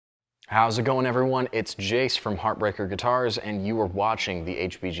How's it going, everyone? It's Jace from Heartbreaker Guitars, and you are watching the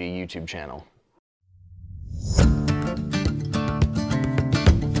HBG YouTube channel.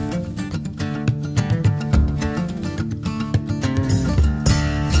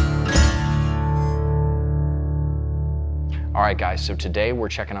 Alright guys, so today we're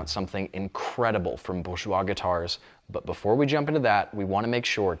checking out something incredible from Bourgeois Guitars, but before we jump into that, we want to make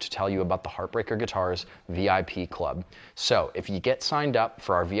sure to tell you about the Heartbreaker Guitars VIP Club. So if you get signed up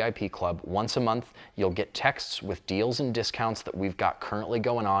for our VIP Club once a month, you'll get texts with deals and discounts that we've got currently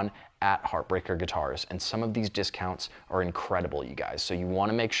going on at Heartbreaker Guitars, and some of these discounts are incredible, you guys, so you want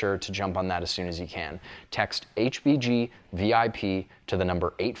to make sure to jump on that as soon as you can. Text HBG VIP to the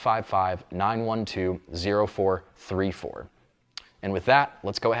number 855-912-0434. And with that,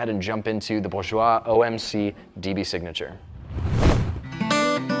 let's go ahead and jump into the Bourgeois OMC DB Signature.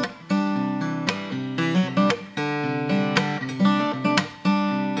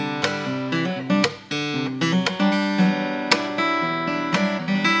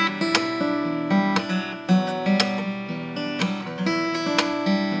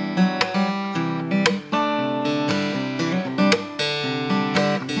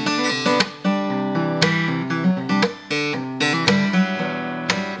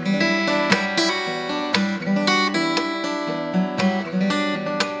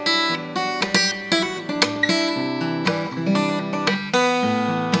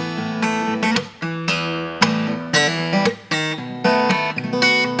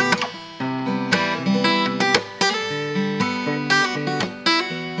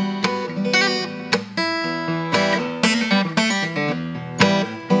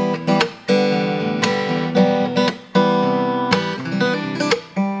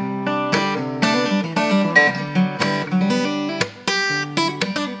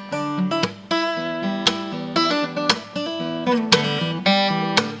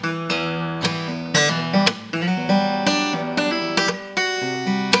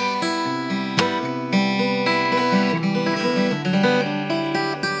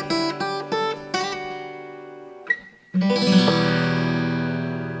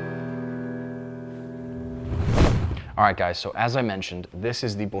 Alright guys, so as I mentioned, this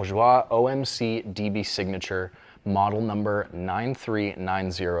is the Bourgeois OMC DB Signature model number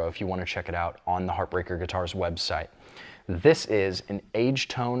 9390 if you want to check it out on the Heartbreaker Guitars website. This is an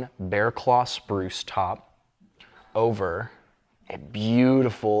age-tone Bearclaw Spruce top over a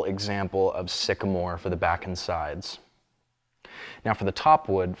beautiful example of Sycamore for the back and sides. Now for the top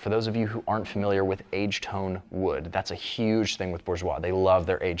wood, for those of you who aren't familiar with age-tone wood, that's a huge thing with Bourgeois. They love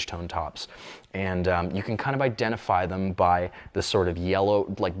their age-tone tops. And you can kind of identify them by the sort of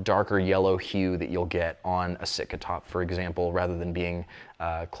yellow, like darker yellow hue that you'll get on a Sitka top, for example, rather than being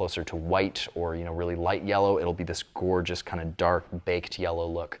closer to white or really light yellow, it'll be this gorgeous kind of dark baked yellow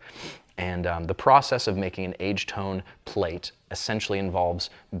look. And the process of making an age-tone plate essentially involves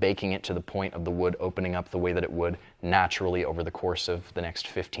baking it to the point of the wood opening up the way that it would naturally over the course of the next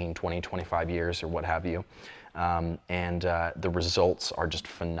 15, 20, 25 years or what have you. The results are just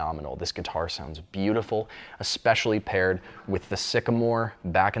phenomenal. This guitar sounds beautiful, especially paired with the Sycamore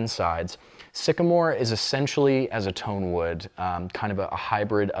back and sides. Sycamore is essentially, as a tone wood, kind of a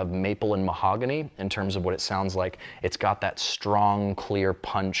hybrid of maple and mahogany in terms of what it sounds like. It's got that strong, clear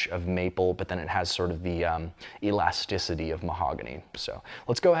punch of maple, but then it has sort of the elasticity of mahogany. So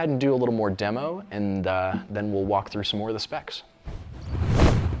let's go ahead and do a little more demo, and then we'll walk through some more of the specs.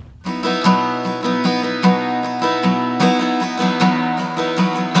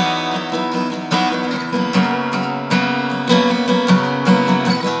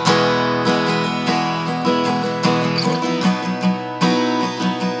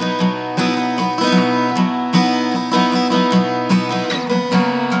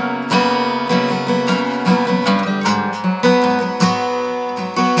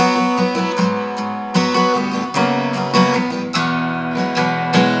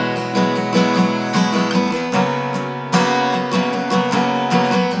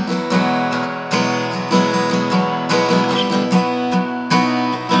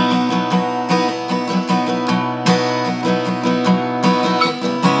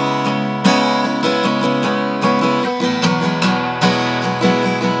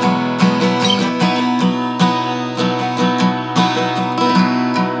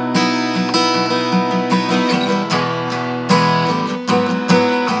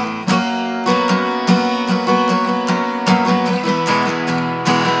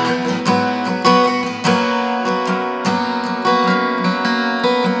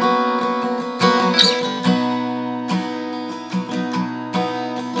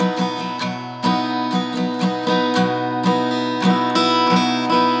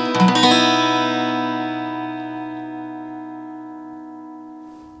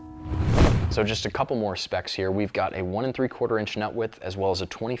 So just a couple more specs here. We've got a 1 3/4 inch nut width as well as a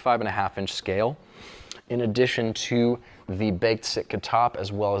 25.5 inch scale. In addition to the baked Sitka top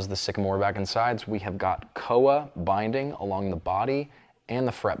as well as the Sycamore back and sides, we have got koa binding along the body and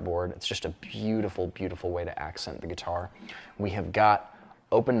the fretboard. It's just a beautiful, beautiful way to accent the guitar. We have got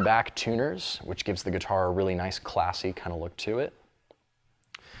open back tuners, which gives the guitar a really nice classy kind of look to it.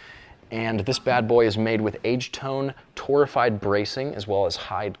 And this bad boy is made with age-tone torrefied bracing as well as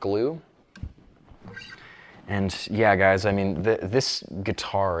hide glue. And yeah, guys, I mean, this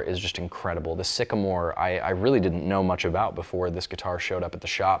guitar is just incredible. The Sycamore, I really didn't know much about before this guitar showed up at the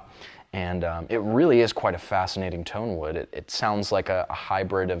shop. And it really is quite a fascinating tone wood. It sounds like a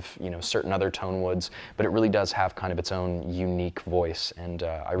hybrid of, you know, certain other tone woods, but it really does have kind of its own unique voice, and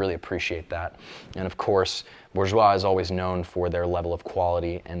I really appreciate that. And of course, Bourgeois is always known for their level of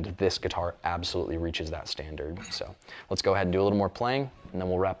quality, and this guitar absolutely reaches that standard. So let's go ahead and do a little more playing, and then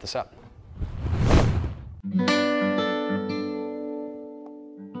we'll wrap this up.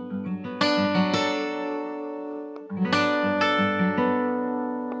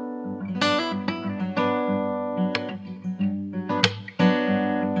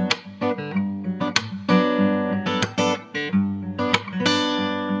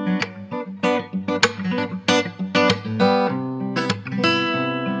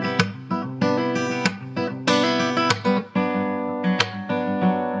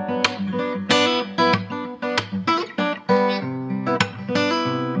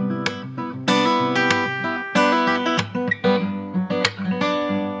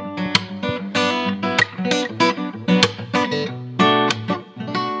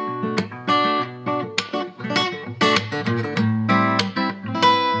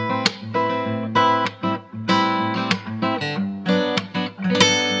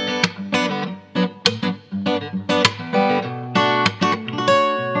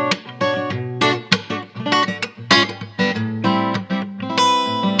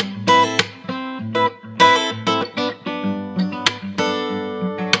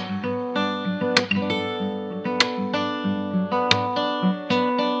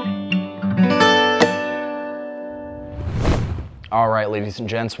 All right, ladies and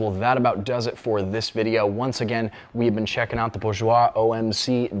gents, well, that about does it for this video. Once again, we have been checking out the Bourgeois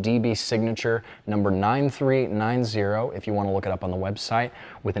OMC DB Signature number 9390, if you want to look it up on the website,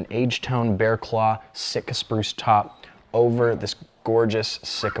 with an age-tone Bearclaw Sitka Spruce top over this gorgeous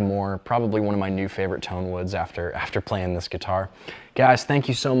Sycamore, probably one of my new favorite tone woods after playing this guitar. Guys, thank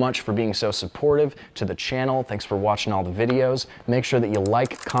you so much for being so supportive to the channel. Thanks for watching all the videos. Make sure that you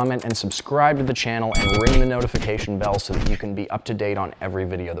like, comment, and subscribe to the channel and ring the notification bell so that you can be up to date on every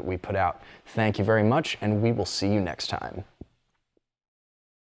video that we put out. Thank you very much, and we will see you next time.